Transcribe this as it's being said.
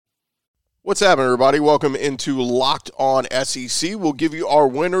What's happening, everybody? Welcome into Locked On SEC. We'll give you our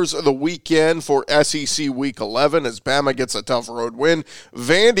winners of the weekend for SEC Week 11 as Bama gets a tough road win.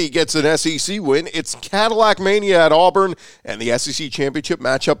 Vandy gets an SEC win. It's Cadillac Mania at Auburn, and the SEC Championship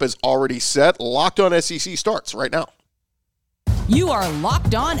matchup is already set. Locked On SEC starts right now. You are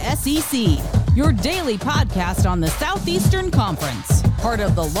Locked On SEC, your daily podcast on the Southeastern Conference. Part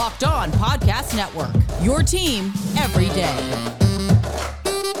of the Locked On Podcast Network, your team every day.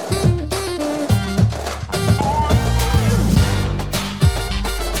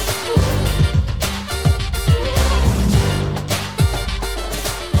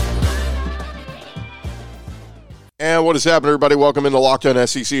 And what is happening, everybody? Welcome into Locked On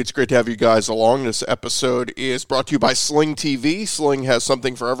SEC. It's great to have you guys along. This episode is brought to you by Sling TV. Sling has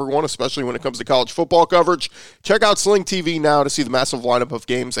something for everyone, especially when it comes to college football coverage. Check out Sling TV now to see the massive lineup of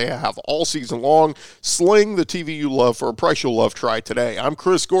games they have all season long. Sling, the TV you love for a price you'll love. Try today. I'm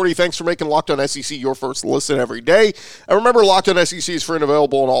Chris Gordy. Thanks for making Locked On SEC your first listen every day. And remember, Locked On SEC is free and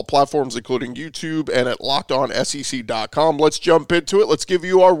available on all platforms, including YouTube and at LockedOnSEC.com. Let's jump into it. Let's give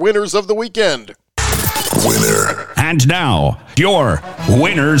you our winners of the weekend. Winner. And now, your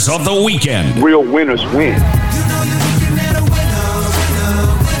winners of the weekend. Real winners win.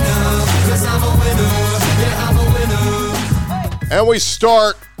 And we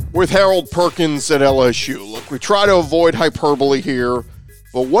start with Harold Perkins at LSU. Look, we try to avoid hyperbole here,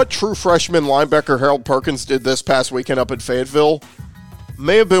 but what true freshman linebacker Harold Perkins did this past weekend up in Fayetteville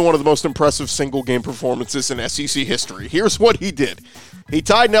may have been one of the most impressive single-game performances in SEC history. Here's what he did. He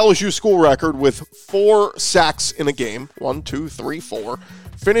tied an LSU school record with 4 sacks in a game. 1, 2, 3, 4.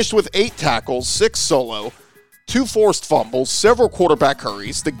 Finished with 8 tackles, 6 solo, 2 forced fumbles, several quarterback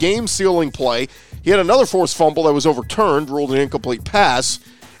hurries, the game-sealing play. He had another forced fumble that was overturned, ruled an incomplete pass,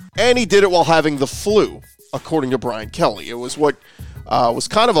 and he did it while having the flu, according to Brian Kelly. It was what was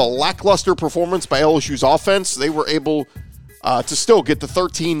kind of a lackluster performance by LSU's offense. They were able to still get the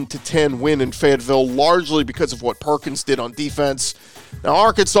 13-10 win in Fayetteville, largely because of what Perkins did on defense. Now,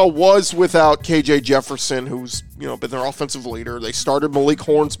 Arkansas was without KJ Jefferson, who's been their offensive leader. They started Malik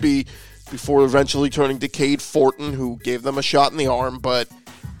Hornsby before eventually turning to Cade Fortin, who gave them a shot in the arm. But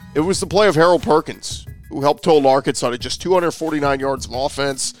it was the play of Harold Perkins, who helped hold Arkansas to just 249 yards of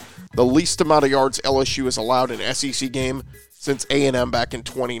offense, the least amount of yards LSU has allowed in an SEC game since A&M back in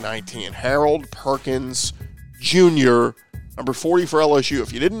 2019. Harold Perkins Jr., number 40 for LSU.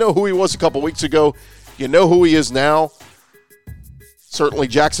 If you didn't know who he was a couple weeks ago, you know who he is now. Certainly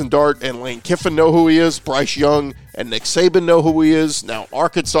Jackson Dart and Lane Kiffin know who he is. Bryce Young and Nick Saban know who he is. Now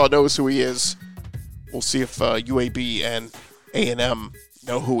Arkansas knows who he is. We'll see if UAB and A&M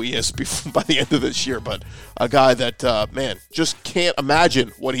know who he is by the end of this year. But a guy that, just can't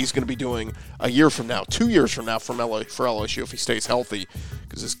imagine what he's going to be doing a year from now, 2 years from now for LSU if he stays healthy,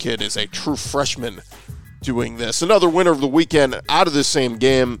 because this kid is a true freshman doing this. Another winner of the weekend out of this same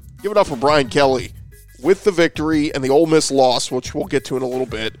game. Give it up for Brian Kelly with the victory and the Ole Miss loss, which we'll get to in a little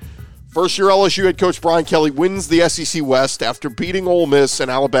bit. First-year LSU head coach Brian Kelly wins the SEC West after beating Ole Miss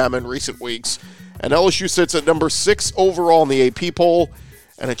and Alabama in recent weeks. And LSU sits at number 6 overall in the AP poll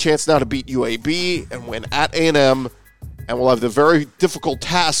and a chance now to beat UAB and win at A&M. And we'll have the very difficult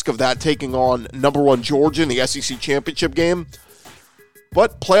task of that, taking on number 1 Georgia in the SEC championship game.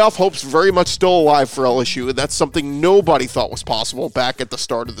 But playoff hopes very much still alive for LSU, and that's something nobody thought was possible back at the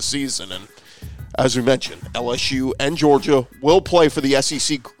start of the season. And as we mentioned, LSU and Georgia will play for the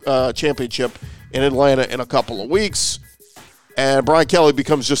SEC championship in Atlanta in a couple of weeks. And Brian Kelly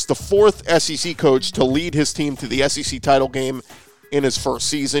becomes just the 4th SEC coach to lead his team to the SEC title game in his first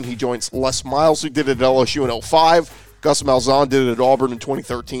season. He joins Les Miles, who did it at LSU in 2005. Gus Malzahn did it at Auburn in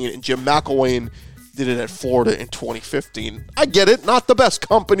 2013. And Jim McElwain did it at Florida in 2015. I get it, not the best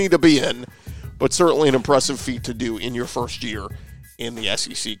company to be in, but certainly an impressive feat to do in your first year in the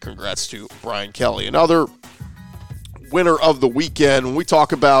SEC. Congrats to Brian Kelly. Another winner of the weekend, when we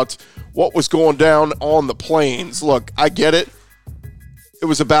talk about what was going down on the Plains, look, I get it. It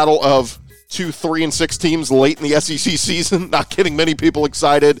was a battle of 2 3-6 teams late in the SEC season, not getting many people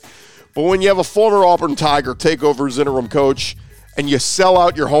excited. But when you have a former Auburn Tiger take over as interim coach and you sell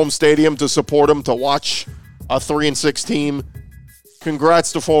out your home stadium to support him, to watch a 3-6 team,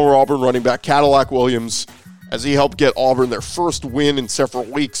 congrats to former Auburn running back Cadillac Williams, as he helped get Auburn their first win in several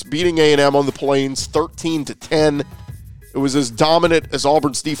weeks, beating A&M on the Plains 13-10. It was as dominant as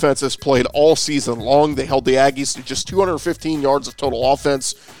Auburn's defense has played all season long. They held the Aggies to just 215 yards of total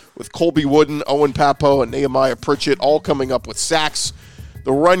offense, with Colby Wooden, Owen Papo, and Nehemiah Pritchett all coming up with sacks.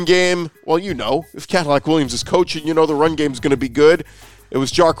 The run game, well, if Cadillac Williams is coaching, the run game's going to be good. It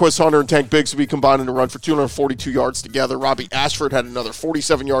was Jarquez Hunter and Tank Bigsby combining to run for 242 yards together. Robbie Ashford had another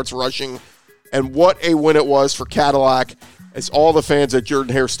 47 yards rushing. And what a win it was for Cadillac, as all the fans at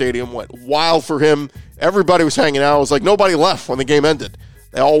Jordan-Hare Stadium went wild for him. Everybody was hanging out. It was like nobody left when the game ended.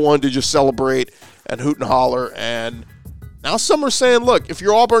 They all wanted to just celebrate and hoot and holler. And now some are saying, look, if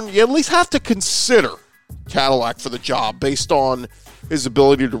you're Auburn, you at least have to consider Cadillac for the job based on his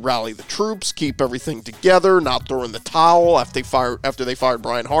ability to rally the troops, keep everything together, not throw in the towel after they fired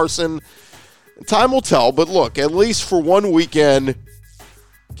Brian Harsin. And time will tell, but look, at least for one weekend,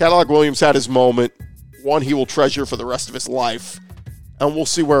 Cadillac Williams had his moment, one he will treasure for the rest of his life, and we'll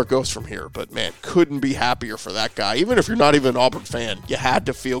see where it goes from here. But, man, couldn't be happier for that guy. Even if you're not even an Auburn fan, you had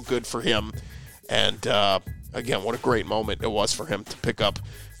to feel good for him. And, again, what a great moment it was for him to pick up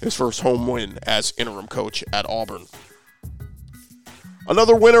his first home win as interim coach at Auburn.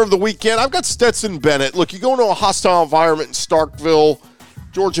 Another winner of the weekend, I've got Stetson Bennett. Look, you go into a hostile environment in Starkville.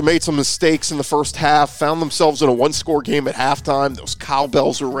 Georgia made some mistakes in the first half, found themselves in a one-score game at halftime. Those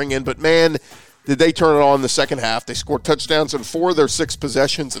cowbells were ringing, but, man, did they turn it on in the second half. They scored touchdowns in 4 of their 6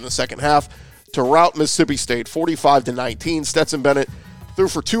 possessions in the second half to rout Mississippi State 45-19. Stetson Bennett threw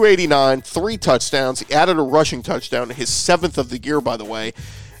for 289, 3 touchdowns. He added a rushing touchdown, his 7th of the year, by the way.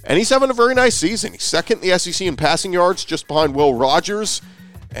 And he's having a very nice season. He's second in the SEC in passing yards, just behind Will Rogers.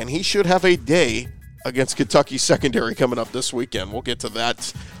 And he should have a day against Kentucky's secondary coming up this weekend. We'll get to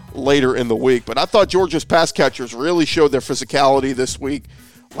that later in the week. But I thought Georgia's pass catchers really showed their physicality this week.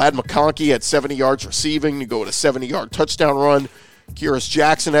 Ladd McConkey had 70 yards receiving. You go with a 70-yard touchdown run. Kyrus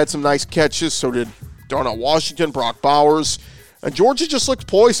Jackson had some nice catches. So did Darnell Washington, Brock Bowers. And Georgia just looked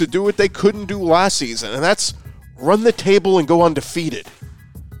poised to do what they couldn't do last season, and that's run the table and go undefeated.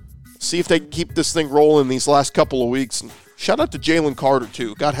 See if they can keep this thing rolling these last couple of weeks. And shout out to Jalen Carter,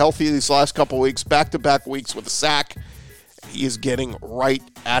 too. Got healthy these last couple of weeks, back-to-back weeks with a sack. He is getting right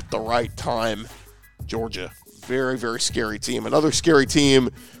at the right time. Georgia, very, very scary team. Another scary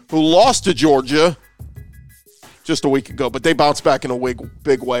team who lost to Georgia just a week ago, but they bounced back in a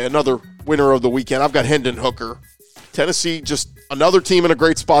big way. Another winner of the weekend. I've got Hendon Hooker. Tennessee, just another team in a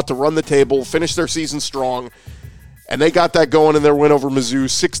great spot to run the table, finish their season strong. And they got that going in their win over Mizzou,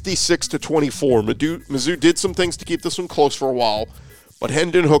 66-24. Mizzou did some things to keep this one close for a while, but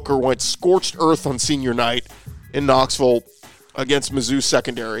Hendon Hooker went scorched earth on senior night in Knoxville against Mizzou's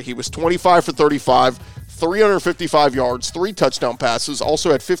secondary. He was 25 for 35, 355 yards, 3 touchdown passes,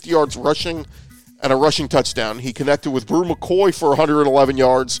 also had 50 yards rushing and a rushing touchdown. He connected with Brew McCoy for 111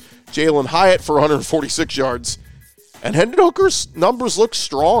 yards, Jalen Hyatt for 146 yards. And Hendon Hooker's numbers look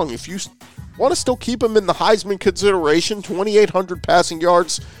strong. If you want to still keep him in the Heisman consideration, 2,800 passing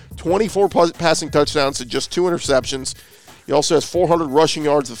yards, 24 passing touchdowns, and just 2 interceptions. He also has 400 rushing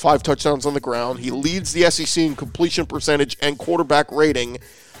yards and 5 touchdowns on the ground. He leads the SEC in completion percentage and quarterback rating.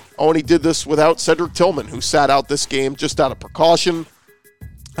 Oh, and he did this without Cedric Tillman, who sat out this game just out of precaution.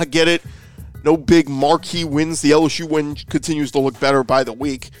 I get it. No big marquee wins. The LSU win continues to look better by the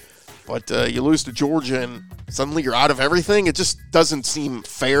week. But you lose to Georgia and suddenly you're out of everything. It just doesn't seem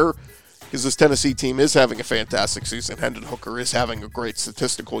fair because this Tennessee team is having a fantastic season. Hendon Hooker is having a great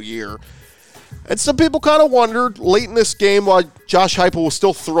statistical year. And some people kind of wondered late in this game while Josh Heupel was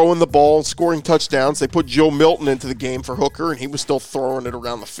still throwing the ball and scoring touchdowns. They put Joe Milton into the game for Hooker, and he was still throwing it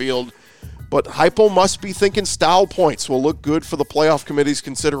around the field. But Heupel must be thinking style points will look good for the playoff committee's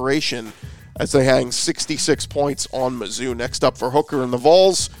consideration as they hang 66 points on Mizzou. Next up for Hooker and the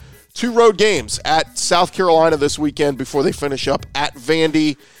Vols, 2 road games at South Carolina this weekend before they finish up at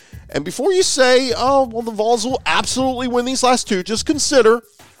Vandy. And before you say, oh, well, the Vols will absolutely win these last 2, just consider,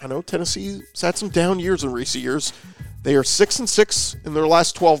 I know Tennessee's had some down years in recent years. They are 6-6 in their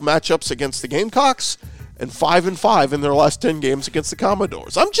last 12 matchups against the Gamecocks and 5-5 in their last 10 games against the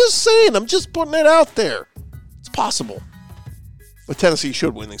Commodores. I'm just saying, I'm just putting it out there. It's possible. But Tennessee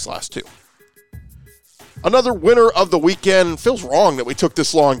should win these last 2. Another winner of the weekend. Feels wrong that we took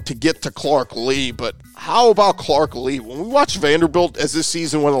this long to get to Clark Lee, but how about Clark Lee? When we watched Vanderbilt as this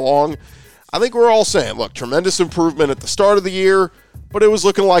season went along, I think we're all saying, look, tremendous improvement at the start of the year, but it was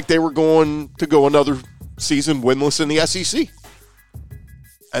looking like they were going to go another season winless in the SEC.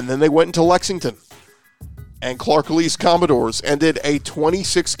 And then they went into Lexington, and Clark Lee's Commodores ended a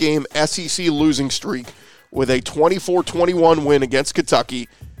 26-game SEC losing streak with a 24-21 win against Kentucky,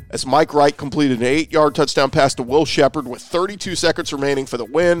 as Mike Wright completed an 8-yard touchdown pass to Will Shepard with 32 seconds remaining for the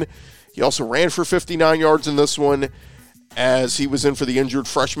win. He also ran for 59 yards in this one as he was in for the injured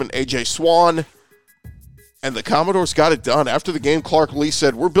freshman A.J. Swan. And the Commodores got it done. After the game, Clark Lee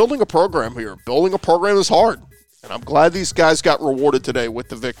said, we're building a program here. Building a program is hard. And I'm glad these guys got rewarded today with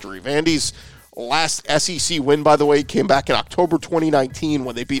the victory. Vandy's last SEC win, by the way, came back in October 2019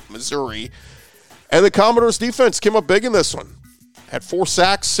 when they beat Missouri. And the Commodores defense came up big in this one. Had 4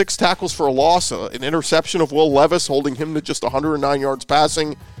 sacks, 6 tackles for a loss, an interception of Will Levis, holding him to just 109 yards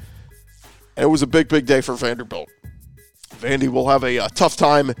passing. And it was a big, big day for Vanderbilt. Vandy will have a tough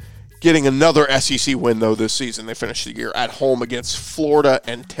time getting another SEC win, though, this season. They finished the year at home against Florida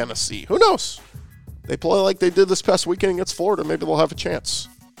and Tennessee. Who knows? They play like they did this past weekend against Florida. Maybe they'll have a chance.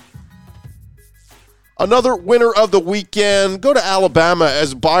 Another winner of the weekend, go to Alabama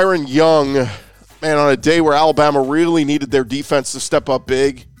as Byron Young, man, on a day where Alabama really needed their defense to step up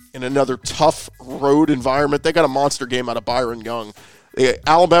big in another tough road environment. They got a monster game out of Byron Young. The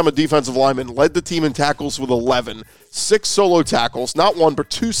Alabama defensive lineman led the team in tackles with 11, 6 solo tackles, not 1 but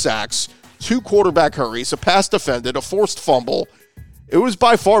 2 sacks, 2 quarterback hurries, a pass defended, a forced fumble. It was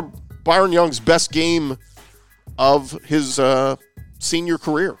by far Byron Young's best game of his senior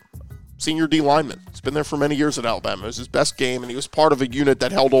career, senior D lineman. He's been there for many years at Alabama. It was his best game, and he was part of a unit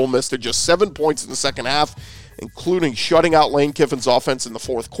that held Ole Miss to just 7 points in the second half, including shutting out Lane Kiffin's offense in the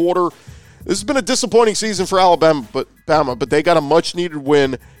fourth quarter. This has been a disappointing season for Alabama, but they got a much-needed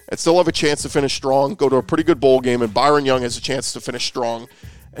win and still have a chance to finish strong, go to a pretty good bowl game, and Byron Young has a chance to finish strong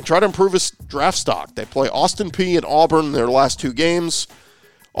and try to improve his draft stock. They play Austin Peay and Auburn in their last 2 games.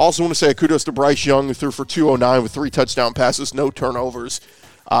 Also want to say kudos to Bryce Young, who threw for 209 with 3 touchdown passes, no turnovers.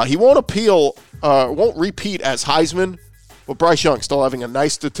 He won't repeat as Heisman, but Bryce Young still having a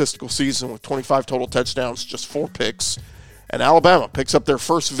nice statistical season with 25 total touchdowns, just 4 picks. And Alabama picks up their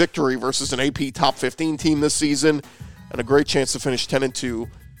first victory versus an AP top 15 team this season, and a great chance to finish 10-2,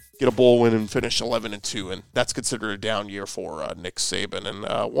 get a bowl win, and finish 11-2. And that's considered a down year for Nick Saban.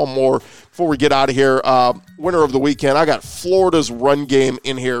 And one more before we get out of here. Winner of the weekend, I got Florida's run game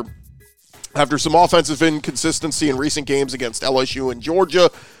in here. After some offensive inconsistency in recent games against LSU and Georgia,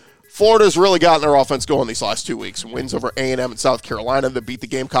 Florida's really gotten their offense going these last 2 weeks. Wins over A&M and South Carolina that beat the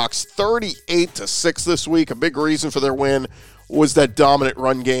Gamecocks 38-6 this week. A big reason for their win was that dominant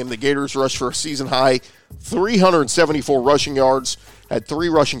run game. The Gators rushed for a season-high 374 rushing yards, had 3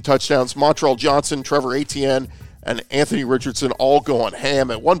 rushing touchdowns. Montrell Johnson, Trevor Etienne, and Anthony Richardson all going ham.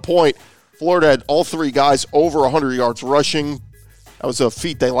 At one point, Florida had all 3 guys over 100 yards rushing. That was a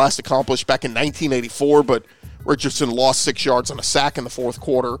feat they last accomplished back in 1984, but Richardson lost 6 yards on a sack in the fourth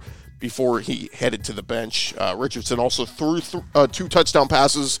quarter before he headed to the bench. Richardson also threw 2 touchdown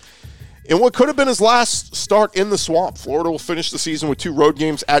passes in what could have been his last start in the Swamp. Florida will finish the season with 2 road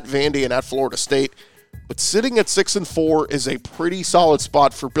games at Vandy and at Florida State. But sitting at 6-4 is a pretty solid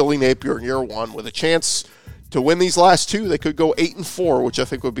spot for Billy Napier in year 1. With a chance to win these last 2, they could go 8-4, which I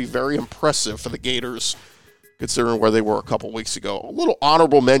think would be very impressive for the Gators, considering where they were a couple weeks ago. A little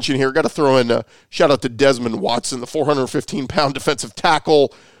honorable mention here. Got to throw in a shout-out to Desmond Watson, the 415-pound defensive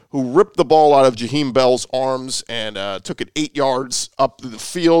tackle who ripped the ball out of Jaheim Bell's arms and took it 8 yards up the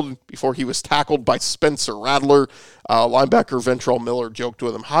field before he was tackled by Spencer Rattler. Linebacker Ventrell Miller joked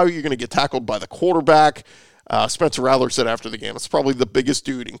with him, how are you going to get tackled by the quarterback? Spencer Rattler said after the game, it's probably the biggest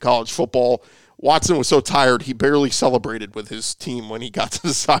dude in college football. Watson was so tired, he barely celebrated with his team when he got to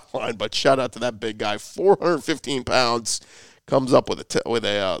the sideline, but shout out to that big guy, 415 pounds, comes up with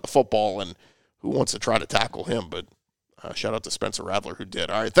a football, and who wants to try to tackle him, but shout out to Spencer Rattler who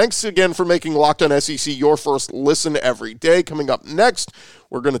did. All right, thanks again for making Locked On SEC your first listen every day. Coming up next,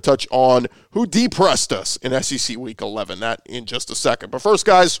 we're going to touch on who depressed us in SEC Week 11. That in just a second. But first,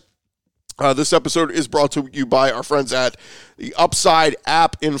 guys, this episode is brought to you by our friends at the Upside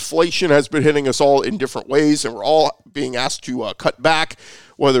app. Inflation has been hitting us all in different ways, and we're all being asked to cut back,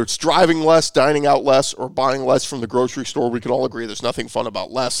 whether it's driving less, dining out less, or buying less from the grocery store. We can all agree there's nothing fun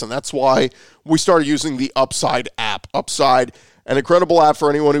about less, and that's why we started using the Upside app. Upside, an incredible app for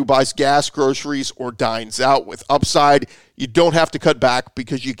anyone who buys gas, groceries, or dines out. With Upside, you don't have to cut back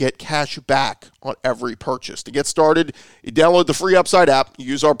because you get cash back on every purchase. To get started, you download the free Upside app, you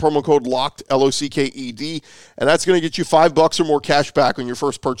use our promo code LOCKED, LOCKED, and that's going to get you $5 or more cash back on your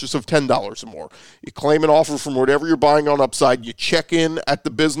first purchase of $10 or more. You claim an offer from whatever you're buying on Upside, you check in at the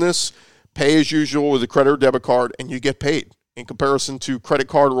business, pay as usual with a credit or debit card, and you get paid. In comparison to credit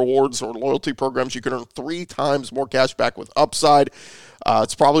card rewards or loyalty programs, you can earn 3 times more cash back with Upside.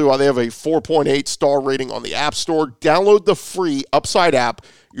 It's probably why they have a 4.8 star rating on the App Store. Download the free Upside app.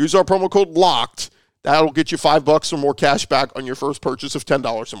 Use our promo code LOCKED. That'll get you $5 or more cash back on your first purchase of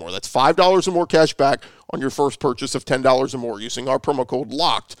 $10 or more. That's $5 or more cash back on your first purchase of $10 or more using our promo code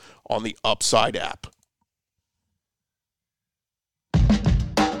LOCKED on the Upside app.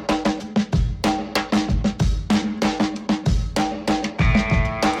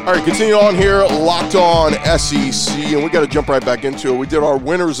 All right, continue on here, Locked On SEC, and we got to jump right back into it. We did our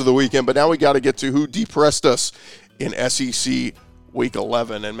winners of the weekend, but now we got to get to who depressed us in SEC Week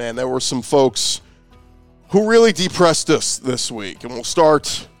 11. And, man, there were some folks who really depressed us this week. And we'll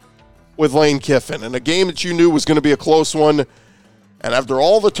start with Lane Kiffin, and a game that you knew was going to be a close one. And after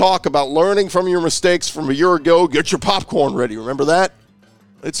all the talk about learning from your mistakes from a year ago, get your popcorn ready. Remember that?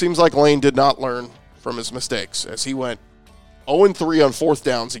 It seems like Lane did not learn from his mistakes as he went 0-3 on fourth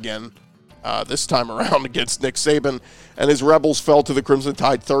downs again this time around against Nick Saban, and his Rebels fell to the Crimson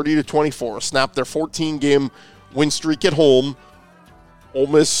Tide 30-24, snapped their 14-game win streak at home. Ole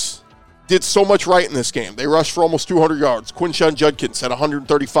Miss did so much right in this game. They rushed for almost 200 yards. Quinshon Judkins had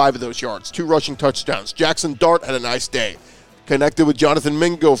 135 of those yards, 2 rushing touchdowns. Jackson Dart had a nice day. Connected with Jonathan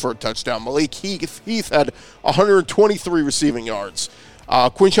Mingo for a touchdown. Malik Heath had 123 receiving yards.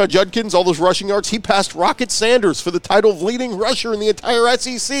 Quinshon Judkins, all those rushing yards, he passed Rocket Sanders for the title of leading rusher in the entire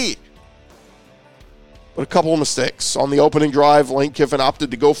SEC. But a couple of mistakes. On the opening drive, Lane Kiffin opted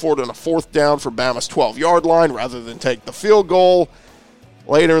to go for it on a fourth down for Bama's 12-yard line rather than take the field goal.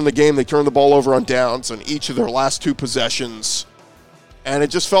 Later in the game, they turned the ball over on downs on each of their last 2 possessions. And it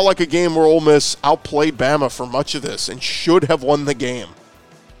just felt like a game where Ole Miss outplayed Bama for much of this and should have won the game.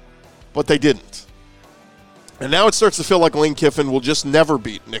 But they didn't. And now it starts to feel like Lane Kiffin will just never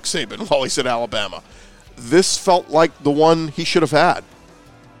beat Nick Saban while he's at Alabama. This felt like the one he should have had.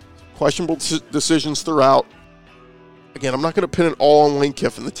 Questionable decisions throughout. Again, I'm not going to pin it all on Lane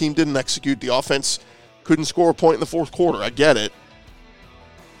Kiffin. The team didn't execute. The offense couldn't score a point in the fourth quarter. I get it.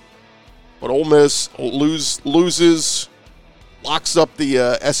 But Ole Miss loses, locks up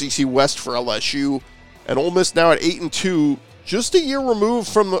the SEC West for LSU. And Ole Miss now at 8-2, just a year removed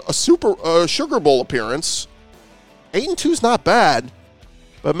from a Sugar Bowl appearance. 8-2 is not bad,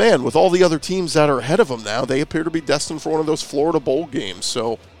 but man, with all the other teams that are ahead of them now, they appear to be destined for one of those Florida Bowl games.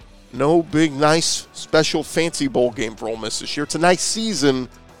 So no big, nice, special, fancy bowl game for Ole Miss this year. It's a nice season,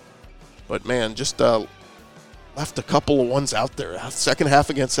 but man, just left a couple of ones out there. Second half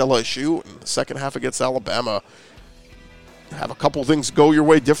against LSU and the second half against Alabama. Have a couple things go your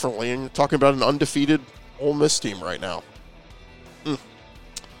way differently, and you're talking about an undefeated Ole Miss team right now.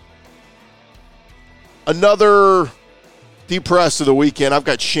 Another depressed of the weekend, I've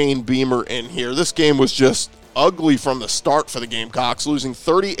got Shane Beamer in here. This game was just ugly from the start for the Gamecocks, losing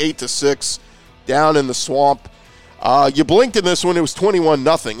 38-6 down in the Swamp. You blinked in this one, it was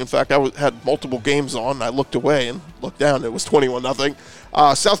 21-0. In fact, I had multiple games on. I looked away and looked down. It was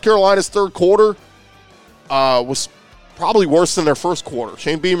 21-0. South Carolina's third quarter was probably worse than their first quarter.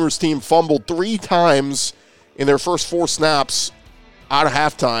 Shane Beamer's team fumbled 3 times in their first 4 snaps out of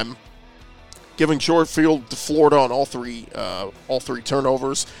halftime, giving short field to Florida on all three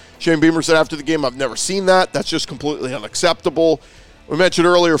turnovers. Shane Beamer said after the game, "I've never seen that. That's just completely unacceptable." We mentioned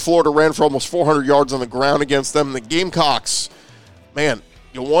earlier, Florida ran for almost 400 yards on the ground against them. The Gamecocks, man,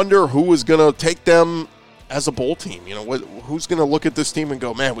 you wonder who was going to take them as a bowl team. You know, who's going to look at this team and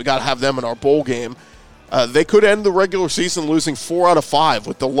go, man, we got to have them in our bowl game. They could end the regular season losing 4 out of 5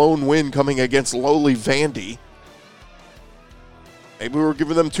 with the lone win coming against lowly Vandy. Maybe we were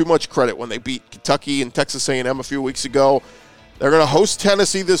giving them too much credit when they beat Kentucky and Texas A&M a few weeks ago. They're going to host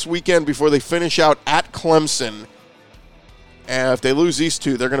Tennessee this weekend before they finish out at Clemson. And if they lose these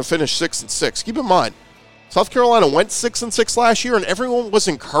 2, they're going to finish 6-6. Keep in mind, South Carolina went 6-6 last year, and everyone was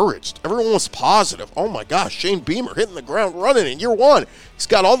encouraged. Everyone was positive. Oh, my gosh, Shane Beamer hitting the ground running in year 1. He's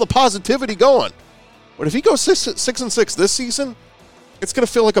got all the positivity going. But if he goes 6-6 this season, it's going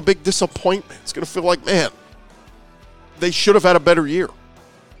to feel like a big disappointment. It's going to feel like, man, they should have had a better year.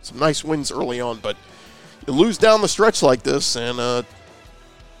 Some nice wins early on, but you lose down the stretch like this, and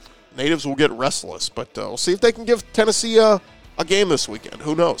natives will get restless. But we'll see if they can give Tennessee a game this weekend.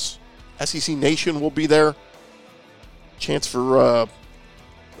 Who knows? SEC Nation will be there. Chance for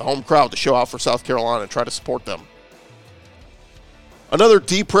the home crowd to show out for South Carolina and try to support them. Another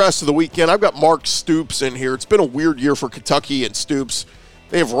depress of the weekend, I've got Mark Stoops in here. It's been a weird year for Kentucky and Stoops.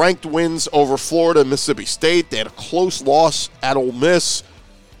 They have ranked wins over Florida and Mississippi State. They had a close loss at Ole Miss.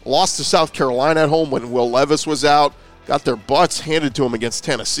 Lost to South Carolina at home when Will Levis was out. Got their butts handed to them against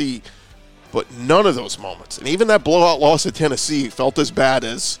Tennessee. But none of those moments, and even that blowout loss at Tennessee, felt as bad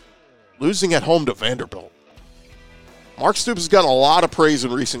as losing at home to Vanderbilt. Mark Stoops has gotten a lot of praise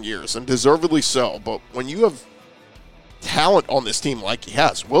in recent years, and deservedly so. But when you have talent on this team like he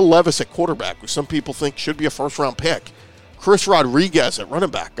has, Will Levis at quarterback, who some people think should be a first-round pick, Chris Rodriguez at running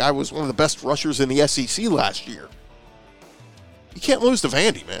back, guy was one of the best rushers in the SEC last year. You can't lose to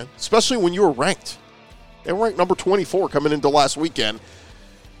Vandy, man, especially when you were ranked. They were ranked number 24 coming into last weekend.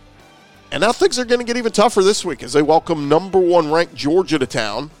 And now things are going to get even tougher this week as they welcome number 1 ranked Georgia to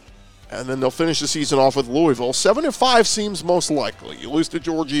town. And then they'll finish the season off with Louisville. 7-5 seems most likely. You lose to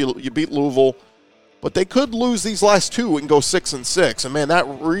Georgia, you beat Louisville. But they could lose these last 2 and go 6-6. And man, that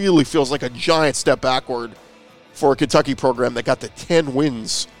really feels like a giant step backward for a Kentucky program that got to 10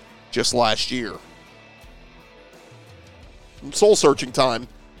 wins just last year. Soul-searching time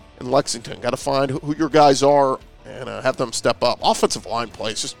in Lexington. Got to find who your guys are and have them step up. Offensive line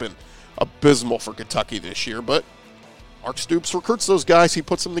play has just been abysmal for Kentucky this year, but Mark Stoops recruits those guys. He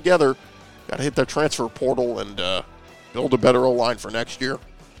puts them together. Got to hit their transfer portal and build a better O-line for next year.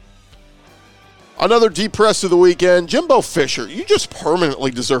 Another deep press of the weekend. Jimbo Fisher, you just permanently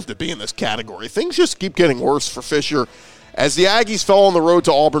deserve to be in this category. Things just keep getting worse for Fisher as the Aggies fell on the road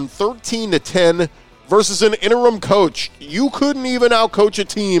to Auburn 13-10 versus an interim coach. You couldn't even outcoach a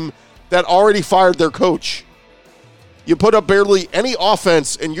team that already fired their coach. You put up barely any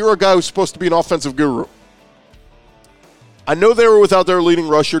offense, and you're a guy who's supposed to be an offensive guru. I know they were without their leading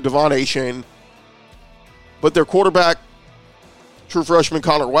rusher, Devon Achane, but their quarterback, true freshman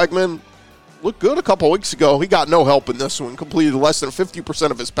Connor Wegman, looked good a couple weeks ago. He got no help in this one, completed less than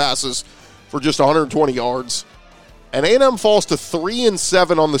 50% of his passes for just 120 yards. And A&M falls to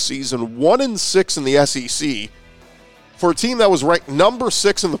 3-7 on the season, 1-6 in the SEC for a team that was ranked number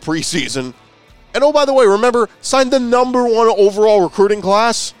 6 in the preseason. And oh, by the way, remember, signed the number 1 overall recruiting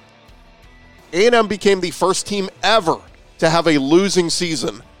class. A&M became the first team ever to have a losing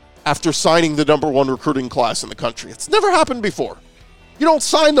season after signing the number 1 recruiting class in the country. It's never happened before. You don't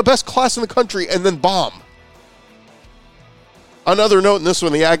sign the best class in the country and then bomb. Another note in this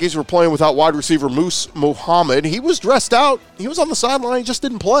one, the Aggies were playing without wide receiver Moose Muhammad. He was dressed out. He was on the sideline. He just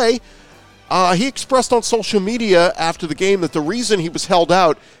didn't play. He expressed on social media after the game that the reason he was held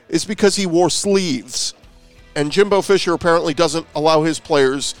out is because he wore sleeves. And Jimbo Fisher apparently doesn't allow his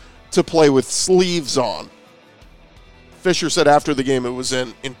players to play with sleeves on. Fisher said after the game it was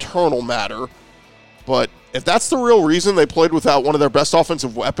an internal matter. But if that's the real reason they played without one of their best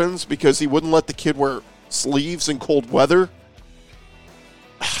offensive weapons, because he wouldn't let the kid wear sleeves in cold weather,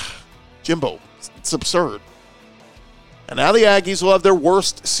 Jimbo, it's absurd. And now the Aggies will have their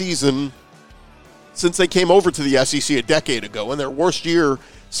worst season since they came over to the SEC a decade ago, and their worst year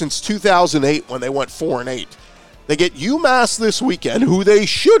since 2008 when they went 4-8. They get UMass this weekend, who they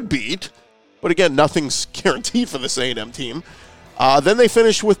should beat, but again, nothing's guaranteed for this A&M team. Then they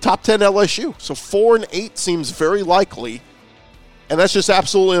finish with top 10 LSU. So 4-8 seems very likely. And that's just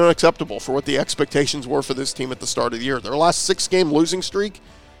absolutely unacceptable for what the expectations were for this team at the start of the year. Their last 6-game losing streak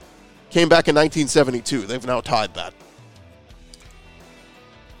came back in 1972. They've now tied that.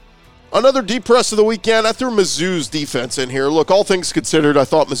 Another deep press of the weekend. I threw Mizzou's defense in here. Look, all things considered, I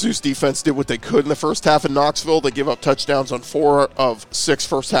thought Mizzou's defense did what they could in the first half in Knoxville. They give up touchdowns on 4 of 6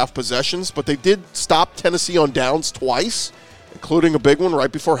 first-half possessions, but they did stop Tennessee on downs twice, including a big one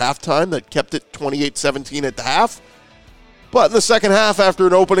right before halftime that kept it 28-17 at the half. But in the second half, after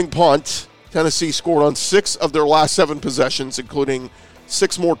an opening punt, Tennessee scored on 6 of their last 7 possessions, including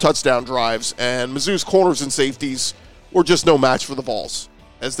 6 more touchdown drives, and Mizzou's corners and safeties were just no match for the Vols,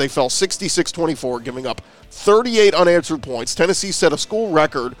 as they fell 66-24, giving up 38 unanswered points. Tennessee set a school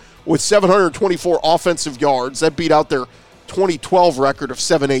record with 724 offensive yards. That beat out their 2012 record of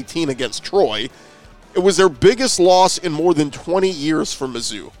 718 against Troy. It was their biggest loss in more than 20 years for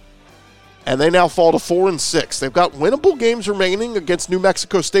Mizzou. And they now fall to 4-6. They've got winnable games remaining against New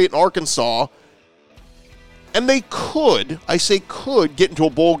Mexico State and Arkansas. And they could, I say could, get into a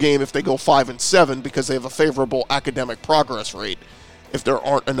bowl game if they go 5-7 because they have a favorable academic progress rate if there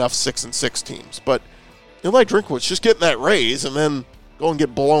aren't enough 6-6 teams. But Eli Drinkwitz just getting that raise and then go and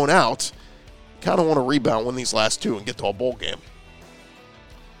get blown out. Kind of want to rebound, win these last 2, and get to a bowl game.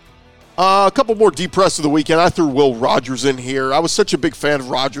 A couple more deep press of the weekend. I threw Will Rogers in here. I was such a big fan of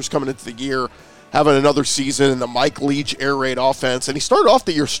Rogers coming into the year, having another season in the Mike Leach air raid offense. And he started off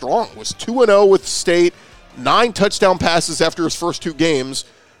the year strong. Was 2-0 with State, 9 touchdown passes after his first 2 games.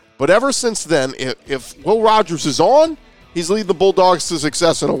 But ever since then, if Will Rogers is on, he's leading the Bulldogs to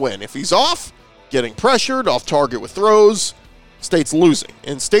success and a win. If he's off, getting pressured, off target with throws, State's losing.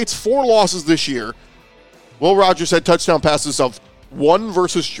 In State's 4 losses this year, Will Rogers had touchdown passes of 1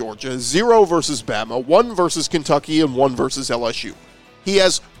 versus Georgia, 0 versus Bama, 1 versus Kentucky, and 1 versus LSU. He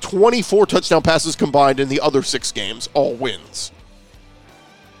has 24 touchdown passes combined in the other 6 games, all wins.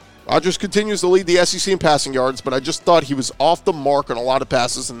 Rogers continues to lead the SEC in passing yards, but I just thought he was off the mark on a lot of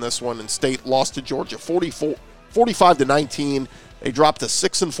passes in this one, and State lost to Georgia 45-19. They dropped to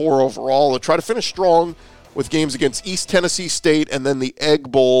 6-4 overall. They'll try to finish strong with games against East Tennessee State and then the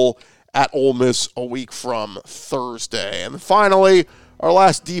Egg Bowl at Ole Miss a week from Thursday. And finally, Our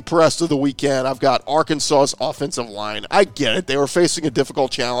last deep rest of the weekend, I've got Arkansas's offensive line. I get it. They were facing a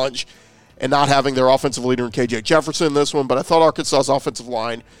difficult challenge and not having their offensive leader in KJ Jefferson in this one, but I thought Arkansas's offensive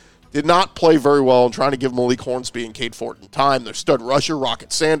line did not play very well in trying to give Malik Hornsby and Cade Fortin time. Their stud rusher,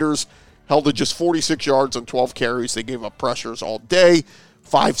 Rocket Sanders, held to just 46 yards on 12 carries. They gave up pressures all day,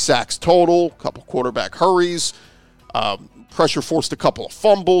 5 sacks total, a couple quarterback hurries, pressure forced a couple of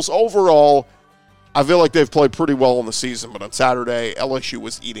fumbles. Overall, I feel like they've played pretty well in the season, but on Saturday, LSU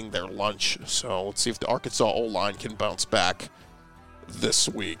was eating their lunch. So let's see if the Arkansas O-line can bounce back this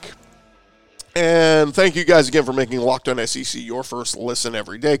week. And thank you guys again for making Locked On SEC your first listen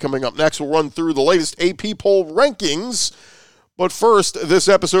every day. Coming up next, we'll run through the latest AP poll rankings. But first, this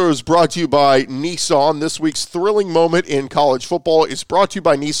episode is brought to you by Nissan. This week's thrilling moment in college football is brought to you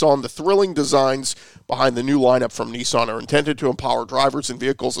by Nissan. The thrilling designs behind the new lineup from Nissan are intended to empower drivers and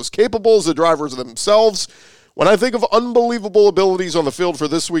vehicles as capable as the drivers themselves. When I think of unbelievable abilities on the field for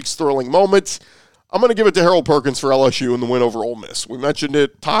this week's thrilling moment, I'm going to give it to Harold Perkins for LSU in the win over Ole Miss. We mentioned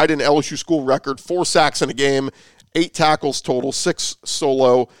it, tied an LSU school record, 4 sacks in a game, 8 tackles total, 6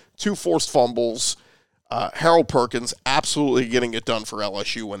 solo, 2 forced fumbles. Harold Perkins absolutely getting it done for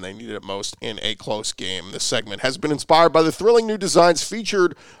LSU when they needed it most in a close game. This segment has been inspired by the thrilling new designs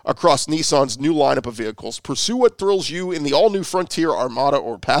featured across Nissan's new lineup of vehicles. Pursue what thrills you in the all-new Frontier, Armada,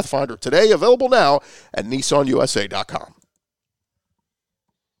 or Pathfinder today. Available now at nissanusa.com.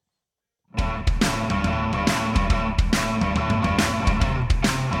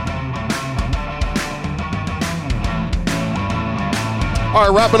 All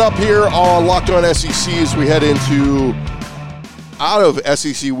right, wrapping up here on Locked On SEC as we head out of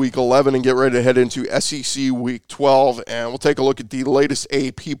SEC Week 11 and get ready to head into SEC Week 12. And we'll take a look at the latest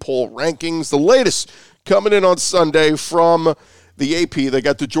AP poll rankings. The latest coming in on Sunday from the AP. They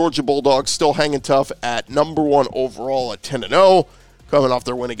got the Georgia Bulldogs still hanging tough at number 1 overall at 10-0, coming off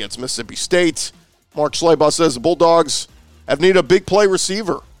their win against Mississippi State. Mark Schlabach says the Bulldogs have needed a big play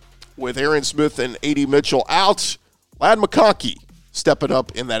receiver with Aaron Smith and A.D. Mitchell out. Ladd McConkey stepping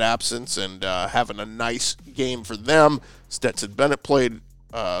up in that absence and having a nice game for them. Stetson Bennett played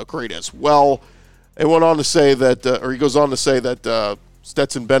great as well. He went on to say that, he goes on to say that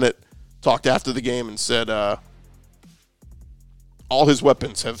Stetson Bennett talked after the game and said all his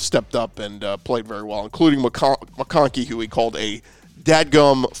weapons have stepped up and played very well, including McConkey, who he called a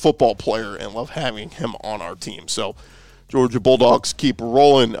dadgum football player, and love having him on our team. So Georgia Bulldogs keep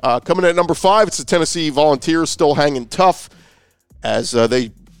rolling. Coming at number 5, it's the Tennessee Volunteers, still hanging tough as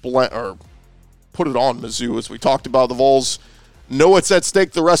they put it on Mizzou. As we talked about, the Vols know what's at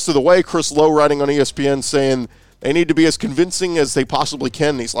stake the rest of the way. Chris Lowe writing on ESPN saying they need to be as convincing as they possibly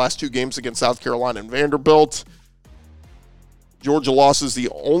can these last 2 games against South Carolina and Vanderbilt. Georgia loss is the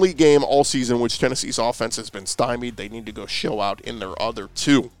only game all season which Tennessee's offense has been stymied. They need to go show out in their other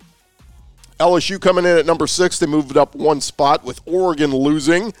 2. LSU coming in at number 6. They moved it up 1 spot with Oregon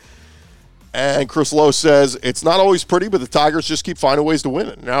losing. And Chris Lowe says, it's not always pretty, but the Tigers just keep finding ways to win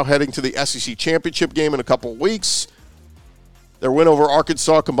it. Now heading to the SEC Championship game in a couple of weeks. Their win over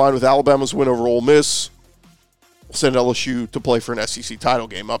Arkansas combined with Alabama's win over Ole Miss will send LSU to play for an SEC title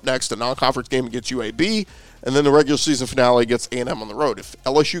game. Up next, a non-conference game against UAB, and then the regular season finale against A&M on the road. If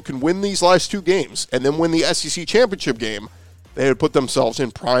LSU can win these last 2 games and then win the SEC Championship game, they would put themselves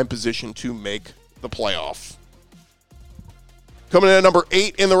in prime position to make the playoff. Coming in at number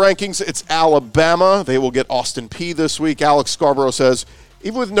 8 in the rankings, it's Alabama. They will get Austin Peay this week. Alex Scarborough says,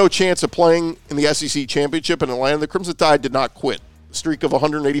 even with no chance of playing in the SEC Championship in Atlanta, the Crimson Tide did not quit. The streak of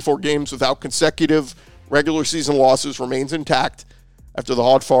 184 games without consecutive regular season losses remains intact after the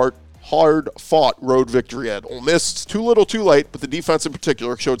hard-fought road victory at Ole Miss. It's too little too late, but the defense in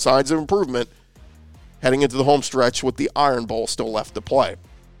particular showed signs of improvement heading into the home stretch with the Iron Bowl still left to play.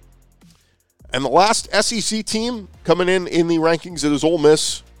 And the last SEC team coming in the rankings, it is Ole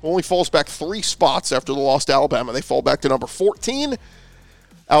Miss. Only falls back 3 spots after the loss to Alabama. They fall back to number 14.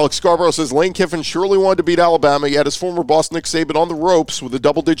 Alex Scarborough says Lane Kiffin surely wanted to beat Alabama. He had his former boss Nick Saban on the ropes with a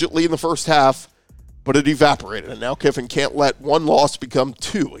double-digit lead in the first half, but it evaporated. And now Kiffin can't let 1 loss become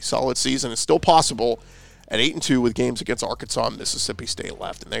 2. A solid season is still possible at 8-2 with games against Arkansas and Mississippi State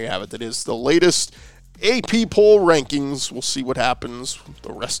left. And there you have it. That is the latest AP poll rankings. We'll see what happens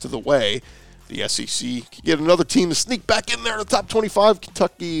the rest of the way. The SEC can get another team to sneak back in there in the top 25.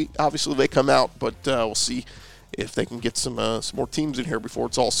 Kentucky, obviously, they come out, but we'll see if they can get some more teams in here before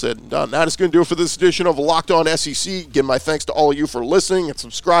it's all said and done. That is going to do it for this edition of Locked On SEC. Again, my thanks to all of you for listening and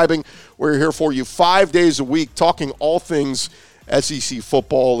subscribing. We're here for you 5 days a week talking all things SEC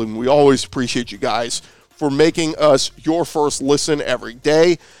football, and we always appreciate you guys for making us your first listen every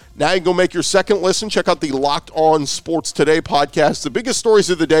day. Now you can go make your second listen. Check out the Locked On Sports Today podcast. The biggest stories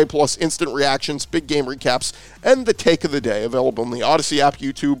of the day, plus instant reactions, big game recaps, and the take of the day. Available in the Odyssey app,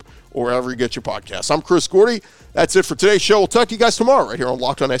 YouTube, or wherever you get your podcasts. I'm Chris Gordy. That's it for today's show. We'll talk to you guys tomorrow right here on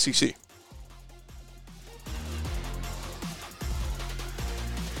Locked On SEC.